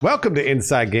Welcome to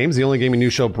Inside Games, the only gaming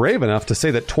news show brave enough to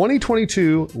say that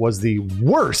 2022 was the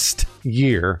worst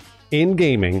year in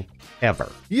gaming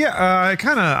ever. Yeah, it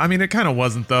kind of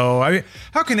wasn't, though.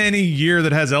 How can any year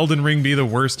that has Elden Ring be the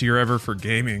worst year ever for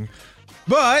gaming?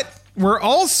 But we're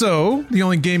also the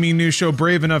only gaming news show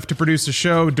brave enough to produce a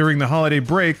show during the holiday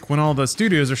break when all the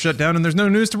studios are shut down and there's no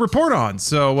news to report on.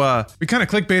 So we kind of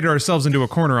clickbaited ourselves into a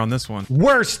corner on this one.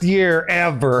 Worst year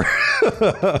ever.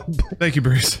 Thank you,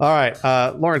 Bruce. All right,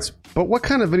 Lawrence, but what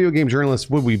kind of video game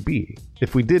journalist would we be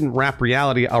if we didn't wrap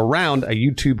reality around a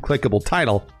YouTube clickable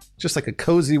title, just like a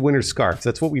cozy winter scarf?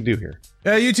 That's what we do here.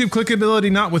 YouTube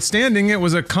clickability notwithstanding, it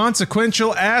was a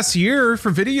consequential ass year for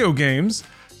video games.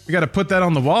 We got to put that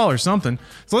on the wall or something.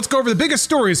 So let's go over the biggest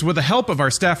stories with the help of our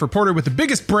staff reporter with the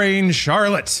biggest brain,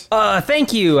 Charlotte.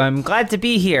 Thank you. I'm glad to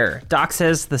be here. Doc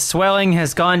says the swelling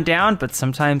has gone down, but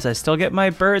sometimes I still get my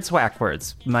birds whack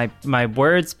words. My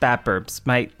words, bat burps.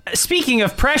 Speaking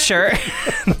of pressure,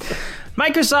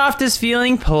 Microsoft is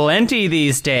feeling plenty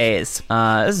these days.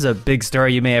 This is a big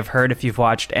story you may have heard if you've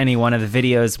watched any one of the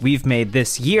videos we've made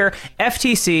this year.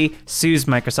 FTC sues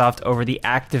Microsoft over the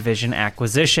Activision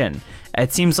acquisition.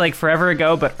 It seems like forever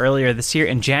ago, but earlier this year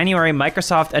in January,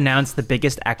 Microsoft announced the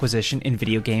biggest acquisition in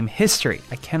video game history.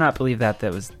 I cannot believe that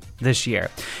was this year.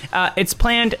 Its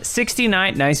planned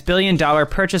 $69 billion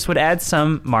purchase would add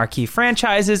some marquee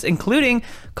franchises, including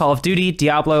Call of Duty,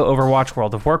 Diablo, Overwatch,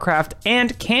 World of Warcraft,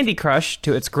 and Candy Crush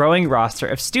to its growing roster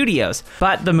of studios.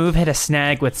 But the move hit a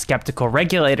snag with skeptical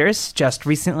regulators. Just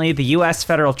recently, the U.S.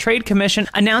 Federal Trade Commission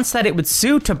announced that it would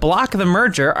sue to block the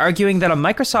merger, arguing that a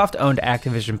Microsoft-owned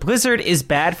Activision Blizzard is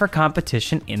bad for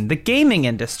competition in the gaming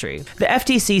industry. The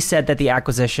FTC said that the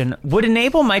acquisition would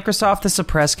enable Microsoft to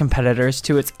suppress competitors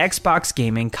to its Xbox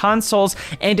gaming consoles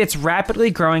and its rapidly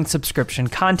growing subscription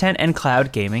content and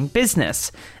cloud gaming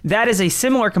business. That is a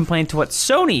similar complaint to what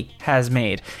Sony has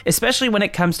made, especially when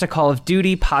it comes to Call of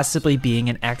Duty possibly being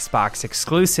an Xbox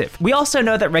exclusive. We also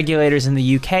know that regulators in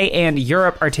the UK and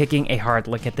Europe are taking a hard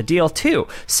look at the deal too.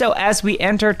 So as we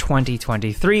enter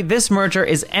 2023, this merger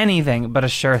is anything but a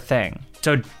sure thing.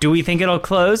 So do we think it'll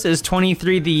close? Is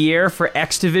 23 the year for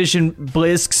Activision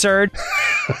Blizzard?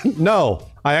 No,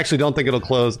 I actually don't think it'll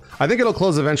close. I think it'll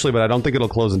close eventually, but I don't think it'll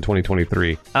close in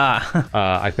 2023.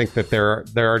 I think that there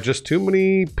are just too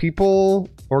many people,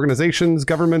 organizations,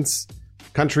 governments,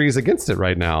 countries against it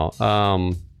right now.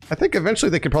 I think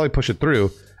eventually they could probably push it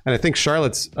through. And I think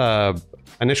Charlotte's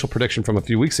initial prediction from a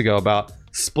few weeks ago about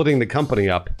splitting the company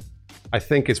up, I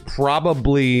think is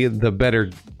probably the better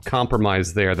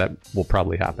compromise there that will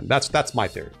probably happen. That's my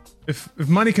theory. If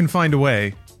money can find a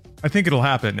way, I think it'll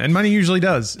happen. And money usually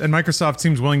does. And Microsoft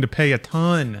seems willing to pay a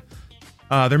ton.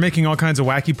 They're making all kinds of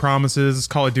wacky promises.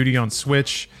 Call of Duty on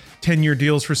Switch, 10-year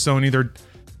deals for Sony.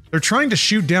 They're trying to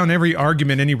shoot down every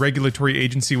argument any regulatory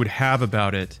agency would have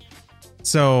about it.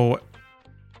 So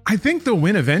I think they'll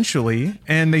win eventually.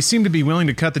 And they seem to be willing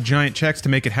to cut the giant checks to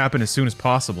make it happen as soon as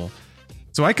possible.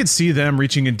 So I could see them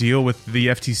reaching a deal with the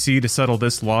FTC to settle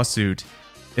this lawsuit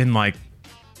in like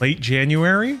late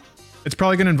January. It's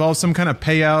probably going to involve some kind of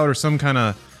payout or some kind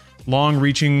of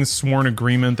long-reaching sworn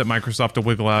agreement that Microsoft will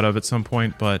wiggle out of at some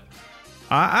point. But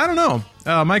I don't know.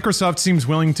 Microsoft seems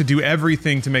willing to do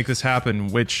everything to make this happen,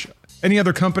 which any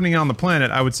other company on the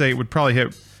planet, I would say it would probably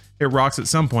hit rocks at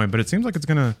some point. But it seems like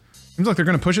they're going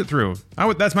to push it through.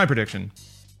 That's my prediction.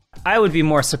 I would be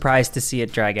more surprised to see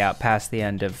it drag out past the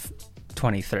end of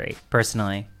 23,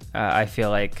 personally. I feel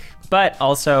like, but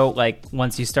also like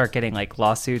once you start getting like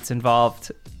lawsuits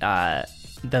involved,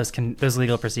 those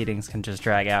legal proceedings can just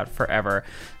drag out forever.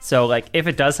 So like if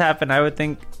it does happen, I would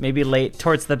think maybe late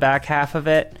towards the back half of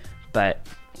it, but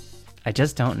I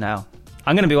just don't know.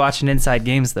 I'm gonna be watching Inside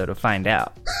Games though to find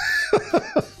out.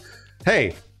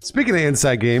 Hey, speaking of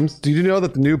Inside Games, did you know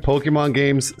that the new Pokemon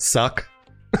games suck?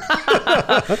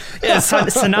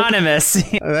 It's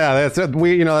synonymous. Yeah, that's what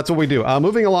we do.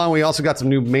 Moving along, we also got some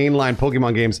new mainline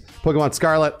Pokemon games, Pokemon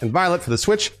Scarlet and Violet for the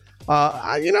Switch.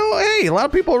 Hey, a lot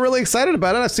of people are really excited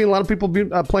about it. I've seen a lot of people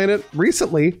playing it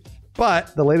recently,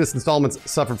 but the latest installments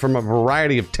suffered from a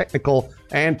variety of technical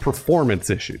and performance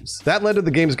issues. That led to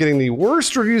the games getting the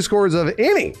worst review scores of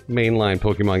any mainline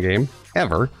Pokemon game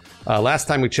ever. Last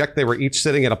time we checked, they were each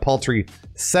sitting at a paltry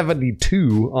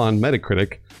 72 on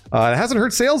Metacritic. It hasn't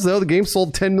hurt sales, though. The game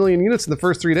sold 10 million units in the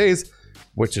first 3 days,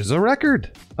 which is a record.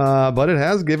 But it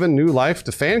has given new life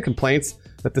to fan complaints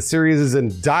that the series is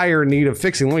in dire need of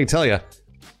fixing. Let me tell you,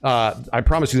 I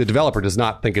promise you the developer does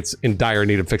not think it's in dire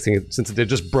need of fixing it since it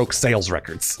just broke sales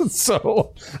records.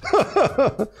 So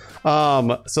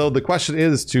the question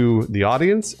is to the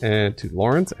audience and to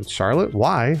Lawrence and Charlotte,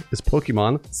 why is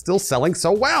Pokemon still selling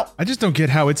so well? I just don't get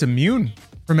how it's immune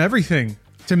From everything.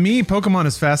 To me, Pokemon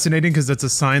is fascinating because it's a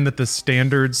sign that the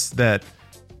standards that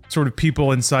sort of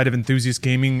people inside of enthusiast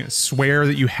gaming swear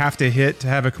that you have to hit to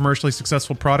have a commercially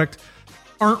successful product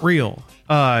aren't real.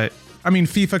 I mean,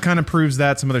 FIFA kind of proves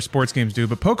that, some other sports games do,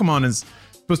 but Pokemon is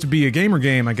supposed to be a gamer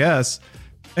game, I guess.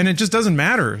 And it just doesn't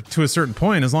matter to a certain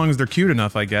point, as long as they're cute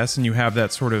enough, I guess, and you have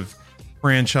that sort of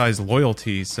franchise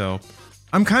loyalty. So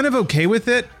I'm kind of okay with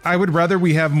it. I would rather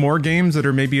we have more games that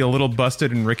are maybe a little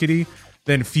busted and rickety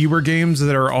than fewer games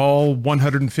that are all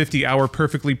 150-hour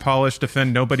perfectly polished,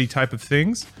 defend nobody type of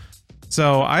things.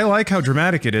 So I like how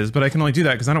dramatic it is, but I can only do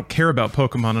that because I don't care about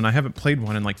Pokemon and I haven't played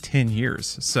one in like 10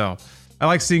 years. So I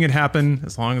like seeing it happen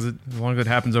as long as it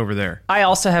happens over there. I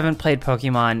also haven't played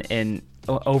Pokemon in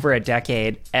over a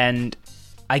decade, and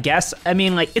I guess, I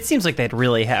mean, like, it seems like they'd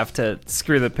really have to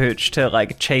screw the pooch to,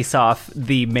 like, chase off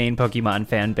the main Pokemon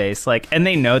fan base. Like, and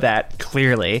they know that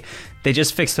clearly. They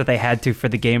just fixed what they had to for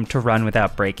the game to run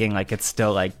without breaking. Like, it's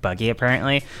still, like, buggy,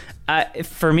 apparently.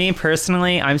 For me,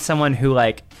 personally, I'm someone who,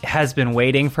 like, has been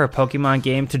waiting for a Pokemon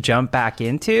game to jump back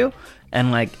into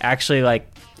and, like, actually, like,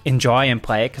 enjoy and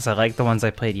play it, because I like the ones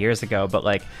I played years ago. But,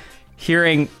 like,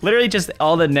 hearing literally just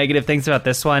all the negative things about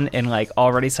this one in like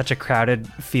already such a crowded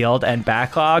field and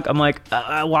backlog, I'm like,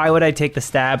 why would I take the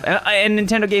stab? And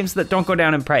Nintendo games that don't go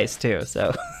down in price too.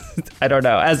 So I don't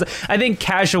know. As I think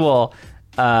casual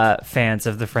fans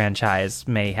of the franchise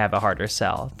may have a harder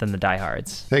sell than the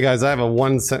diehards. Hey guys, I have a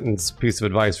 1-sentence piece of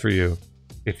advice for you.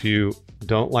 If you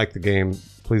don't like the game,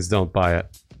 please don't buy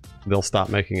it. They'll stop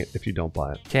making it if you don't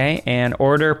buy it. Okay, and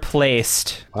order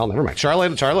placed. Well, never mind.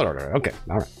 Charlotte order. Okay,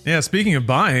 all right. Yeah, speaking of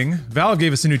buying, Valve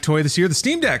gave us a new toy this year. The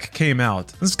Steam Deck came out.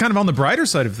 This is kind of on the brighter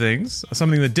side of things.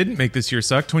 Something that didn't make this year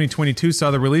suck. 2022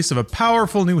 saw the release of a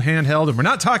powerful new handheld, and we're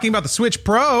not talking about the Switch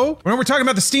Pro. We're talking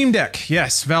about the Steam Deck.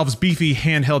 Yes, Valve's beefy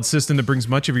handheld system that brings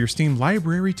much of your Steam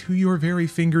library to your very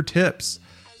fingertips.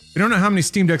 We don't know how many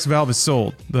Steam Decks Valve has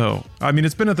sold, though. I mean,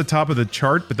 it's been at the top of the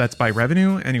chart, but that's by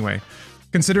revenue. Anyway,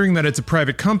 considering that it's a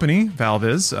private company, Valve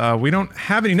is, we don't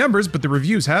have any numbers, but the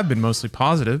reviews have been mostly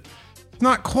positive. It's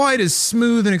not quite as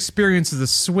smooth an experience as the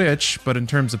Switch, but in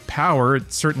terms of power,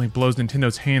 it certainly blows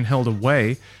Nintendo's handheld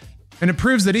away. And it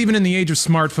proves that even in the age of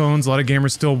smartphones, a lot of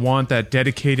gamers still want that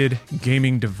dedicated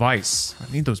gaming device.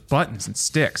 I need those buttons and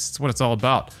sticks. That's what it's all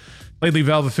about. Lately,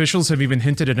 Valve officials have even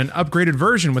hinted at an upgraded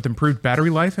version with improved battery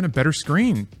life and a better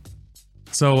screen.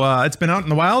 So it's been out in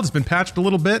the wild. It's been patched a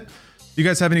little bit. You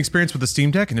guys have any experience with the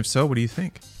Steam Deck? And if so, what do you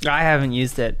think? I haven't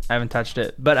used it. I haven't touched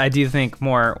it. But I do think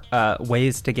more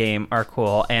ways to game are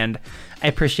cool. And I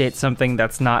appreciate something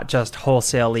that's not just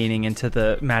wholesale leaning into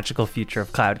the magical future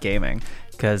of cloud gaming.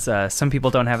 Because some people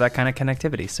don't have that kind of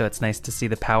connectivity. So it's nice to see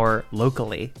the power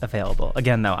locally available.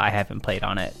 Again, though, I haven't played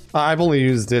on it. I've only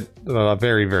used it a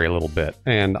very, very little bit.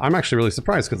 And I'm actually really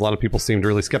surprised because a lot of people seemed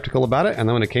really skeptical about it. And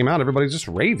then when it came out, everybody's just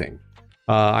raving.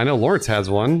 I know Lawrence has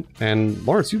one, and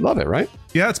Lawrence, you love it, right?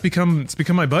 Yeah, it's become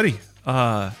my buddy.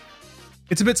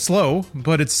 It's a bit slow,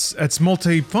 but it's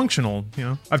multifunctional. You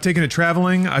know, I've taken it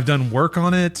traveling. I've done work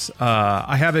on it.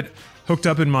 I have it hooked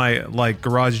up in my like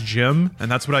garage gym, and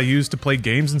that's what I use to play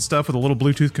games and stuff with a little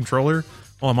Bluetooth controller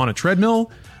while I'm on a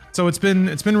treadmill. So it's been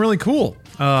really cool.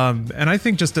 And I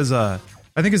think just as a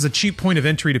cheap point of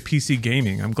entry to PC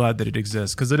gaming, I'm glad that it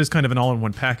exists because it is kind of an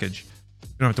all-in-one package. You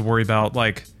don't have to worry about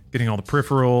like getting all the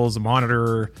peripherals, a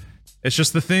monitor. It's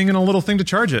just the thing and a little thing to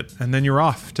charge it, and then you're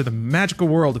off to the magical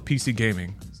world of PC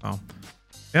gaming. So,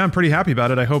 yeah, I'm pretty happy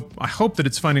about it. I hope that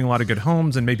it's finding a lot of good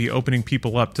homes and maybe opening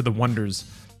people up to the wonders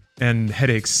and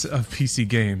headaches of PC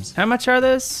games. How much are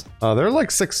those? They're like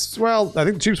 $6. Well, I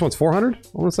think the cheapest one's $400. I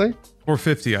want to say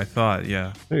 $450. I thought,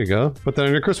 yeah. There you go. Put that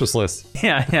on your Christmas list.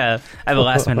 Yeah. I have a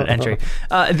last minute entry.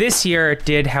 This year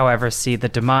did, however, see the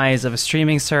demise of a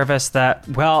streaming service that,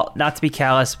 well, not to be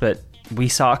callous, but we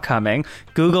saw coming.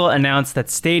 Google announced that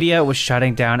Stadia was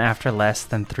shutting down after less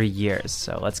than 3 years.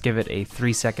 So let's give it a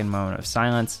 3-second moment of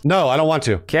silence. No, I don't want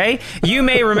to. Okay. You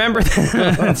may remember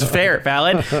that's fair,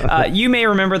 valid. You may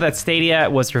remember that Stadia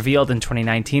was revealed in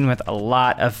 2019 with a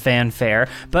lot of fanfare,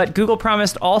 but Google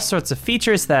promised all sorts of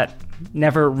features that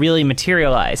never really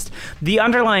materialized. The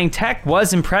underlying tech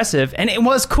was impressive, and it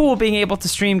was cool being able to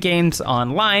stream games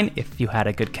online if you had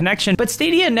a good connection, but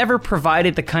Stadia never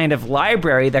provided the kind of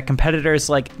library that competitors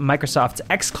like Microsoft's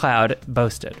xCloud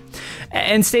boasted.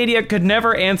 And Stadia could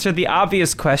never answer the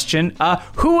obvious question,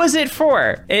 who was it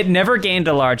for? It never gained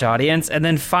a large audience, and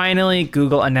then finally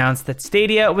Google announced that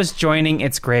Stadia was joining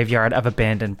its graveyard of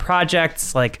abandoned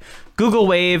projects like Google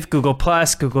Wave, Google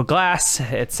Plus, Google Glass,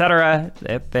 etc.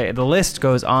 The list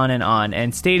goes on,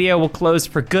 and Stadia will close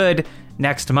for good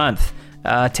next month.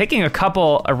 taking a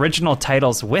couple original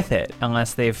titles with it,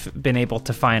 unless they've been able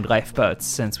to find lifeboats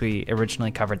since we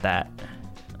originally covered that.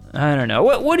 I don't know.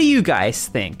 What do you guys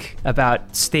think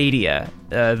about Stadia,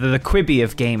 the Quibi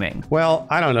of gaming? Well,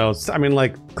 I don't know. I mean,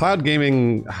 like, cloud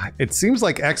gaming, it seems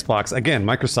like Xbox, again,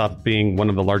 Microsoft being one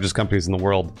of the largest companies in the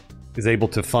world, is able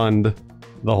to fund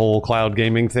the whole cloud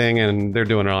gaming thing, and they're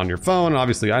doing it on your phone.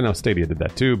 Obviously, I know Stadia did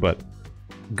that too, but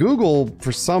Google,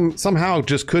 for somehow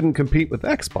just couldn't compete with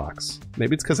Xbox.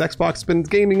 Maybe it's because Xbox has been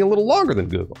gaming a little longer than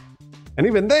Google. And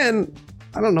even then,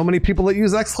 I don't know many people that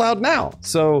use xCloud now.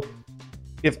 So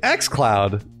if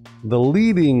xCloud, the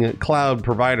leading cloud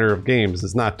provider of games,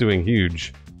 is not doing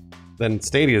huge, then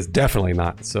Stadia is definitely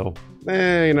not. So,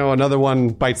 another one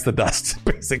bites the dust,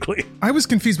 basically. I was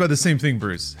confused by the same thing,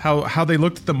 Bruce. How they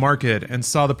looked at the market and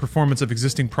saw the performance of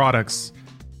existing products,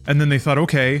 and then they thought,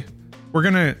 okay, we're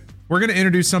gonna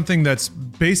introduce something that's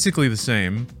basically the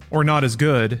same or not as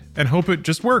good, and hope it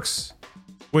just works.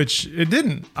 Which it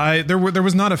didn't. There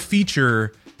was not a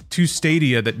feature to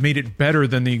Stadia that made it better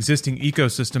than the existing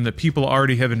ecosystem that people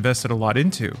already have invested a lot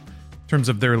into, in terms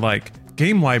of their like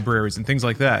game libraries and things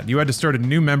like that. You had to start a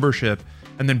new membership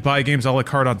and then buy games a la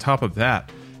carte on top of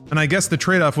that. And I guess the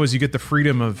trade-off was you get the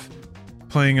freedom of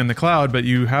playing in the cloud, but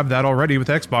you have that already with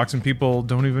Xbox, and people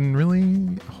don't even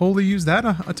really wholly use that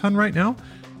a ton right now.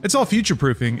 It's all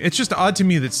future-proofing. It's just odd to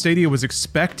me that Stadia was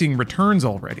expecting returns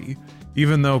already,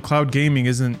 even though cloud gaming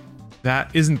isn't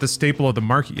the staple of the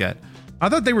market yet. I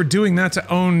thought they were doing that to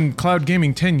own cloud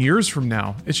gaming 10 years from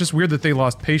now. It's just weird that they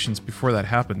lost patience before that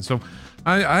happened. So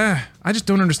I just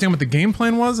don't understand what the game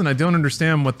plan was, and I don't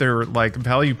understand what their like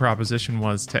value proposition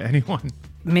was to anyone.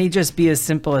 May just be as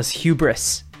simple as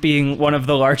hubris, being one of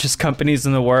the largest companies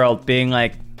in the world, being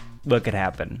like, what could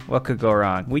happen? What could go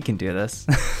wrong? We can do this.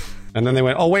 And then they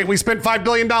went, oh, wait, we spent $5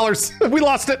 billion. We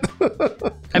lost it.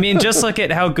 I mean, just look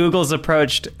at how Google's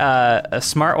approached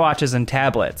smartwatches and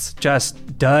tablets.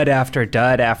 Just dud after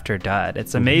dud after dud.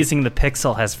 It's amazing the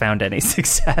Pixel has found any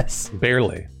success.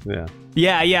 Barely, yeah.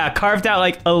 Yeah, carved out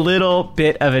like a little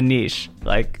bit of a niche.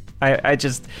 Like, I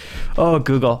just,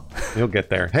 Google. You'll get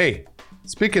there. Hey,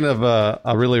 speaking of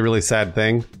a really, really sad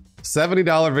thing,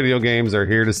 $70 video games are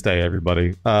here to stay,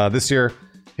 everybody. This year,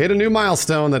 hit a new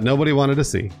milestone that nobody wanted to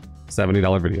see.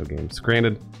 $70 video games.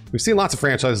 Granted, we've seen lots of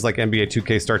franchises like NBA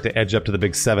 2K start to edge up to the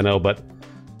big 7-0, but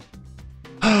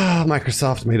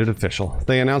Microsoft made it official.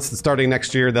 They announced that starting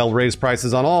next year, they'll raise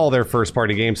prices on all their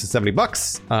first-party games to $70.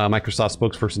 Microsoft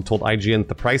spokesperson told IGN that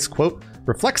the price, quote,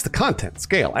 reflects the content,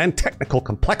 scale, and technical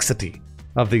complexity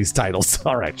of these titles.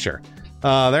 All right, sure.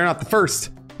 They're not the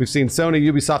first. We've seen Sony,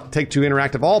 Ubisoft, and Take-Two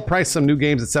Interactive all price some new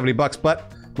games at $70,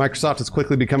 but Microsoft is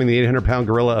quickly becoming the 800-pound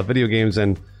gorilla of video games,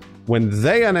 and when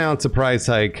they announce a price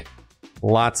hike,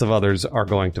 lots of others are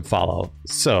going to follow.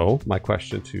 So, my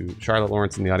question to Charlotte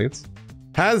Lawrence in the audience,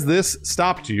 has this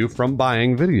stopped you from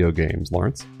buying video games,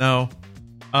 Lawrence? No.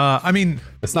 I mean...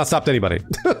 It's not stopped anybody.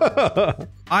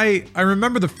 I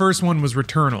remember the first one was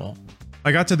Returnal.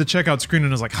 I got to the checkout screen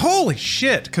and I was like, holy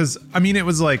shit! Because, I mean, it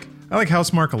was like... I like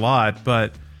Housemarque a lot,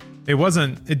 but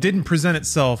it didn't present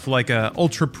itself like a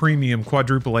ultra premium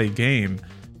quadruple A game.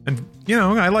 And,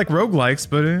 I like roguelikes,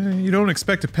 but you don't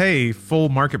expect to pay full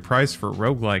market price for a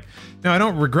roguelike. Now, I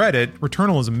don't regret it.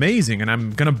 Returnal is amazing, and I'm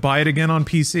going to buy it again on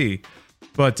PC.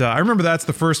 But I remember that's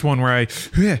the first one where I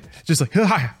just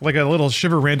like a little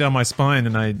shiver ran down my spine,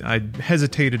 and I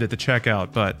hesitated at the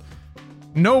checkout. But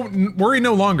worry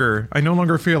no longer. I no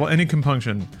longer feel any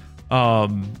compunction.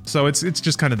 So it's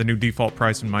just kind of the new default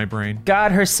price in my brain.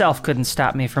 God herself couldn't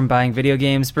stop me from buying video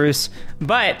games, Bruce.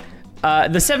 But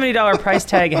the $70 price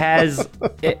tag has,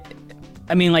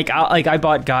 I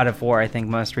bought God of War, I think,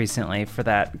 most recently for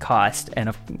that cost,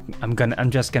 and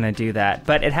I'm just gonna do that.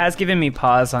 But it has given me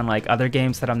pause on like other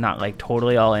games that I'm not like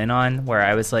totally all in on, where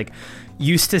I was like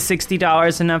used to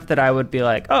 $60 enough that I would be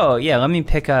like, oh yeah, let me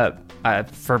pick up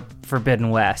for Forbidden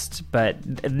West.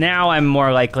 But now I'm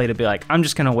more likely to be like, I'm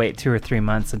just gonna wait 2 or 3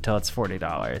 months until it's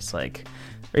 $40, like,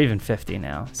 or even $50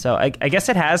 now. So I guess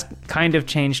it has kind of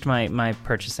changed my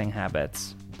purchasing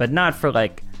habits, but not for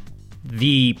like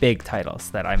the big titles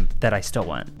that I still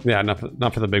want. Yeah, not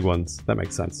for the big ones. That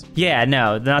makes sense. Yeah,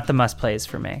 no, not the must plays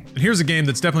for me. And here's a game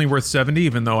that's definitely worth 70,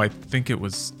 even though I think it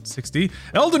was 60.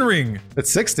 Elden Ring.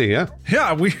 It's 60, yeah.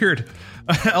 Yeah, weird.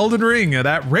 Elden Ring,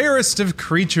 that rarest of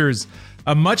creatures,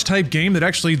 a much-typed game that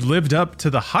actually lived up to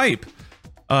the hype.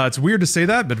 It's weird to say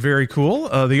that, but very cool.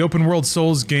 The open world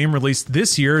Souls game released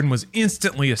this year and was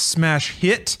instantly a smash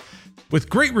hit with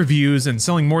great reviews and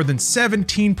selling more than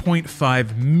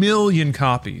 17.5 million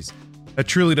copies. That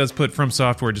truly does put From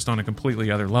Software just on a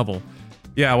completely other level.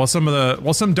 Yeah, while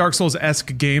some Dark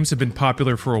Souls-esque games have been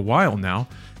popular for a while now,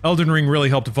 Elden Ring really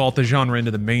helped vault the genre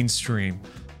into the mainstream.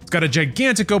 It's got a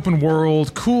gigantic open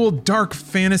world, cool dark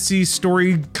fantasy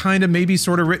story, kind of maybe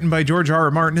sort of written by George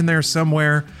R.R. Martin in there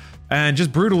somewhere, and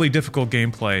just brutally difficult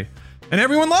gameplay. And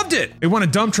everyone loved it! It won a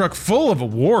dump truck full of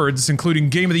awards, including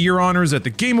Game of the Year honors at the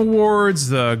Game Awards,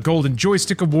 the Golden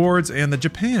Joystick Awards, and the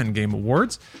Japan Game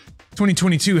Awards.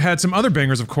 2022 had some other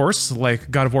bangers, of course,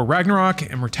 like God of War Ragnarok,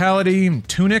 Immortality, and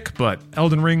Tunic, but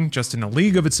Elden Ring just in a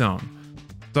league of its own.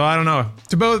 So I don't know.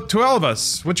 To all of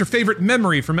us, what's your favorite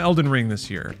memory from Elden Ring this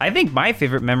year? I think my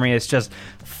favorite memory is just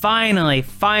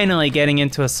finally getting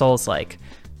into a Souls-like.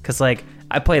 Because, like,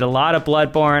 I played a lot of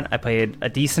Bloodborne, I played a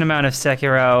decent amount of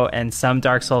Sekiro, and some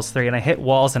Dark Souls 3, and I hit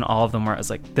walls in all of them where I was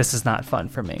like, this is not fun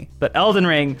for me. But Elden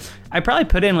Ring, I probably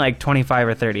put in like 25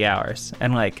 or 30 hours,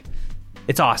 and like,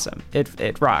 it's awesome.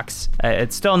 It rocks.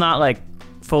 It's still not like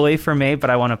fully for me, but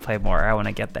I want to play more. I want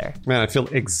to get there. Man, I feel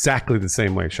exactly the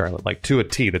same way, Charlotte. Like, to a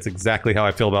T, that's exactly how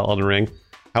I feel about Elden Ring.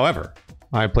 However,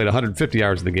 I played 150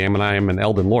 hours of the game, and I am an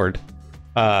Elden Lord.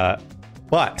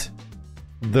 But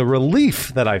the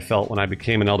relief that I felt when I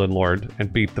became an Elden Lord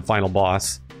and beat the final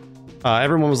boss,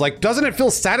 everyone was like, doesn't it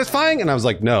feel satisfying? And I was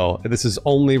like, no, this is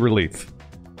only relief.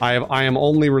 I am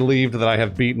only relieved that I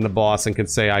have beaten the boss and can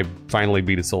say I finally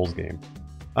beat a Souls game.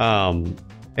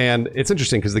 And it's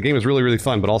interesting because the game is really, really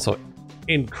fun, but also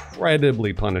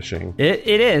incredibly punishing. It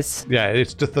is. Yeah,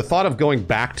 it's just the thought of going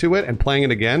back to it and playing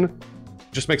it again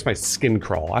just makes my skin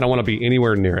crawl. I don't want to be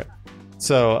anywhere near it.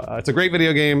 So it's a great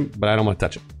video game, but I don't want to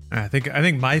touch it. I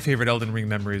think my favorite Elden Ring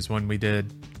memory is when we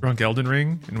did Drunk Elden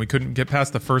Ring and we couldn't get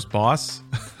past the first boss.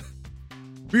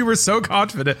 We were so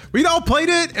confident. We'd all played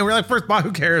it and we're like, first boss,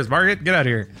 who cares? Margaret, get out of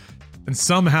here. And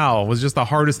somehow it was just the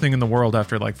hardest thing in the world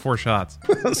after like 4 shots.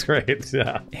 That's great,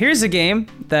 yeah. Here's a game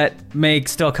that may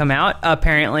still come out,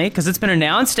 apparently, because it's been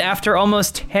announced after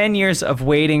almost 10 years of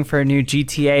waiting for a new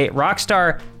GTA.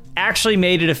 Rockstar actually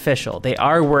made it official. They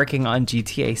are working on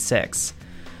GTA 6.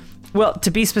 Well, to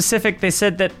be specific, they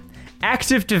said that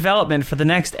active development for the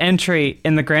next entry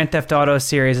in the Grand Theft Auto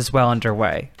series is well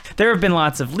underway. There have been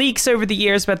lots of leaks over the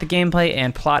years about the gameplay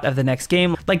and plot of the next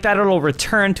game, like that it'll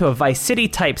return to a Vice City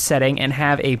type setting and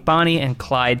have a Bonnie and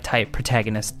Clyde type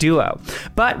protagonist duo.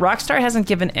 But Rockstar hasn't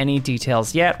given any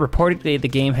details yet. Reportedly, the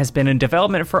game has been in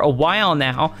development for a while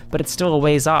now, but it's still a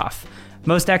ways off.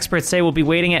 Most experts say we'll be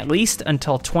waiting at least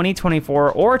until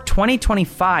 2024 or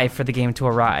 2025 for the game to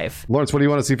arrive. Lawrence, what do you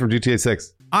want to see from GTA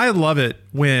 6? I love it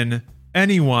when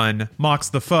anyone mocks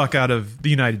the fuck out of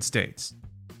the United States.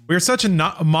 We're such a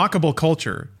mockable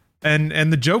culture,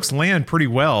 and the jokes land pretty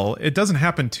well. It doesn't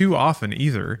happen too often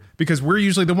either, because we're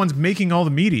usually the ones making all the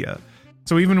media.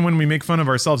 So even when we make fun of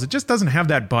ourselves, it just doesn't have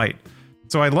that bite.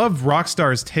 So I love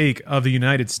Rockstar's take of the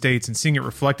United States and seeing it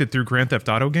reflected through Grand Theft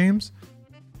Auto games.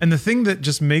 And the thing that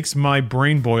just makes my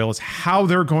brain boil is how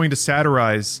they're going to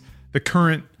satirize the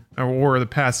current or the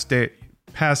past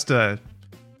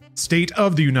state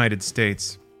of the United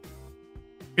States.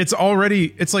 It's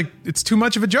too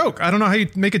much of a joke. I don't know how you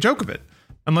make a joke of it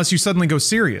unless you suddenly go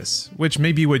serious, which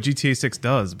may be what GTA 6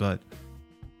 does. But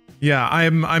yeah,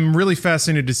 I'm really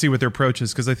fascinated to see what their approach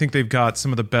is, because I think they've got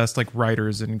some of the best like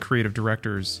writers and creative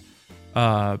directors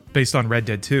based on Red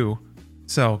Dead 2.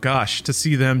 So gosh, to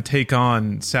see them take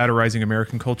on satirizing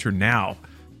American culture now,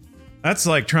 that's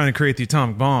like trying to create the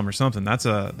atomic bomb or something. That's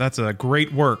a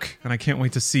great work, and I can't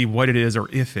wait to see what it is or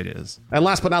if it is. And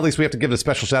last but not least, we have to give a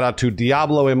special shout out to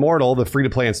Diablo Immortal, the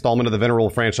free-to-play installment of the venerable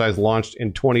franchise launched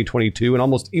in 2022 and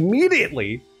almost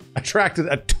immediately attracted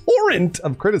a torrent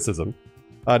of criticism.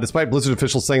 Despite Blizzard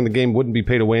officials saying the game wouldn't be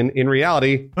pay to win, in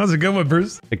reality, That was a good one,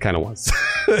 Bruce. it kind of was.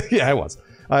 Yeah, it was.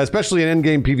 Especially in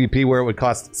in-game PvP where it would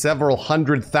cost several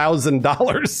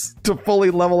 $100,000 to fully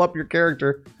level up your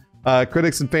character.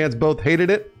 Critics and fans both hated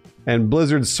it, and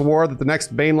Blizzard swore that the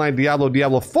next mainline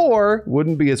Diablo 4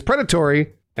 wouldn't be as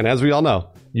predatory. And as we all know,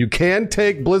 you can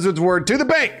take Blizzard's word to the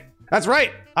bank. That's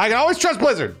right. I can always trust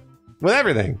Blizzard with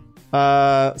everything.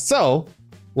 So,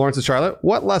 Lawrence and Charlotte,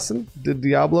 what lesson did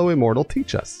Diablo Immortal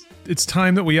teach us? It's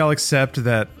time that we all accept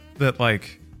that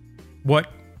like what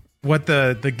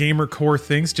the gamer core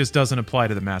thinks just doesn't apply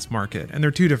to the mass market, and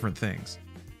they're two different things.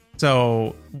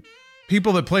 So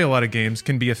people that play a lot of games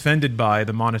can be offended by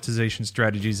the monetization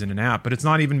strategies in an app, but it's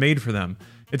not even made for them.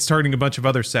 It's targeting a bunch of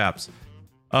other saps.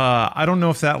 I don't know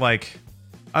if that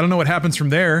I don't know what happens from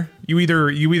there. You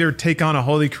either take on a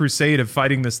holy crusade of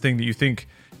fighting this thing that you think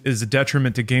is a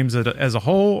detriment to games as a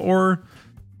whole, or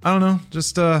I don't know,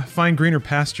 just find greener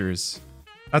pastures.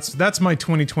 That's my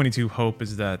 2022 hope,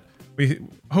 is that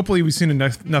we've seen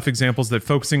enough examples that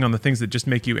focusing on the things that just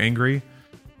make you angry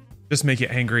just make you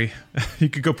angry. You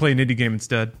could go play an indie game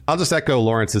instead. I'll just echo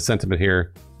Lawrence's sentiment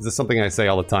here. This is something I say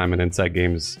all the time in Inside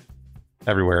Games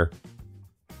everywhere.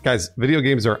 Guys, video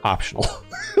games are optional.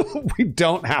 We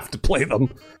don't have to play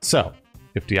them. So,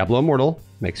 if Diablo Immortal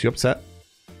makes you upset,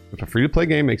 if a free-to-play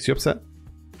game makes you upset,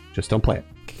 just don't play it.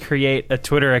 Create a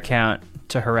Twitter account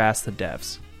to harass the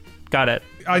devs. Got it.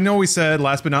 I know we said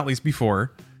last but not least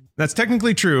before. That's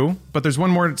technically true, but there's one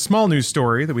more small news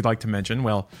story that we'd like to mention.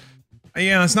 Well,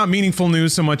 yeah, it's not meaningful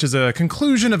news so much as a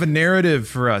conclusion of a narrative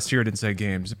for us here at Inside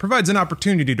Games. It provides an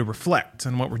opportunity to reflect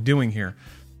on what we're doing here.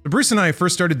 Bruce and I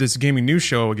first started this gaming news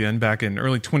show again back in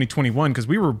early 2021 because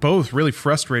we were both really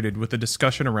frustrated with the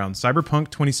discussion around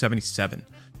Cyberpunk 2077.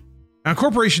 Now,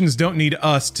 corporations don't need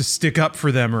us to stick up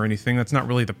for them or anything. That's not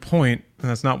really the point, and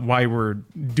that's not why we're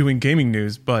doing gaming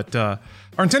news, but our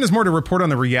intent is more to report on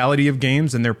the reality of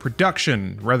games and their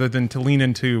production rather than to lean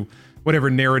into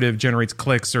whatever narrative generates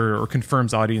clicks or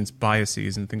confirms audience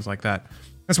biases and things like that.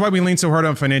 That's why we lean so hard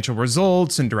on financial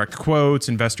results and direct quotes,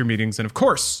 investor meetings, and of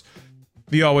course,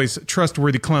 the always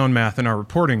trustworthy clown math in our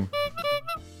reporting.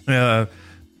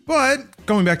 But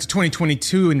going back to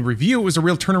 2022 in review, it was a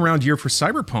real turnaround year for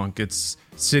Cyberpunk. It's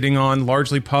sitting on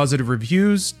largely positive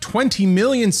reviews, 20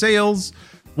 million sales,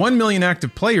 1 million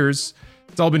active players.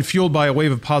 It's all been fueled by a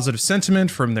wave of positive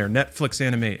sentiment from their Netflix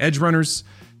anime edge runners.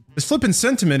 This flip in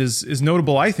sentiment is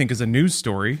notable, I think, as a news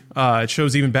story. It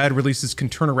shows even bad releases can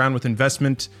turn around with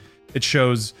investment. It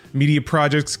shows media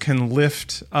projects can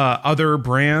lift other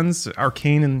brands.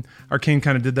 Arcane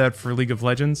kind of did that for League of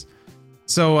Legends.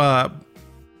 So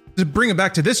to bring it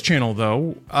back to this channel,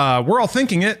 though, we're all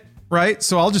thinking it, right?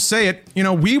 So I'll just say it. You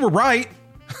know, we were right.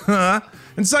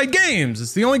 Inside Games.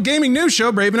 It's the only gaming news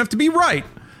show brave enough to be right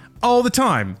all the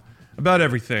time about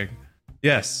everything.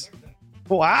 Yes.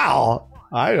 Wow.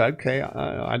 I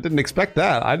didn't expect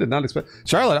that. I did not expect.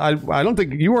 Charlotte, I don't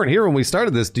think you weren't here when we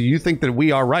started this. Do you think that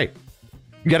we are right?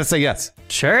 You got to say yes.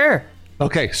 Sure.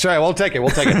 Okay, sure. We'll take it. We'll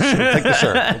take it. Sure. Take the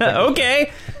shirt.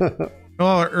 Okay. Well,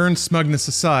 our earned smugness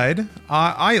aside,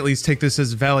 I at least take this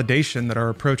as validation that our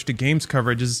approach to games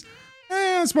coverage is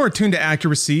it's more attuned to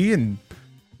accuracy and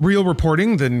real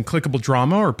reporting than clickable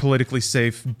drama or politically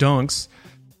safe dunks.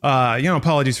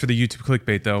 Apologies for the YouTube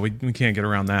clickbait, though. We can't get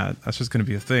around that. That's just going to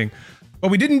be a thing. But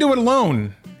we didn't do it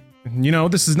alone. You know,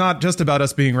 this is not just about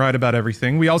us being right about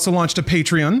everything. We also launched a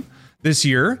Patreon this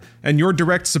year, and your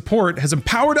direct support has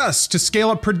empowered us to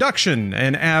scale up production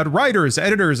and add writers,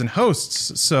 editors, and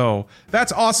hosts. So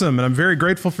that's awesome, and I'm very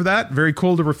grateful for that. Very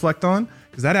cool to reflect on,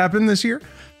 because that happened this year.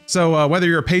 So whether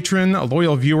you're a patron, a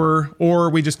loyal viewer, or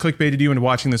we just clickbaited you into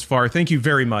watching this far, thank you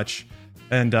very much.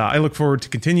 And I look forward to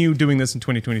continue doing this in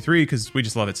 2023 because we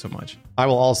just love it so much. I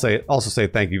will also say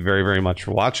thank you very, very much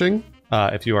for watching.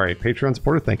 If you are a Patreon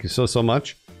supporter, thank you so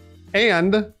much.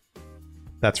 And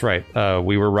that's right,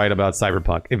 we were right about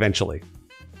Cyberpunk eventually.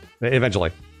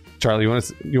 Charlie, you want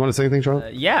to say anything,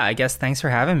 Charlie? Yeah, I guess thanks for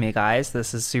having me, guys.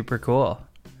 This is super cool.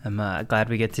 I'm glad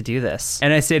we get to do this.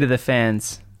 And I say to the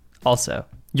fans, also,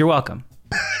 you're welcome.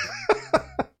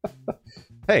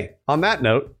 Hey, on that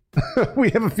note,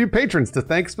 we have a few patrons to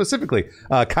thank specifically.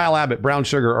 Kyle Abbott, Brown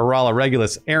Sugar, Arala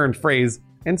Regulus, Aaron Fraze,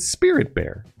 and Spirit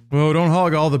Bear. Whoa, don't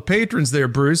hog all the patrons there,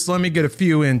 Bruce. Let me get a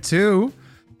few in, too.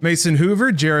 Mason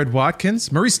Hoover, Jared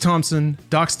Watkins, Maurice Thompson,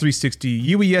 Docs360,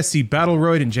 UESC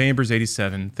Battleroid, and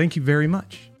Jambers87. Thank you very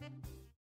much.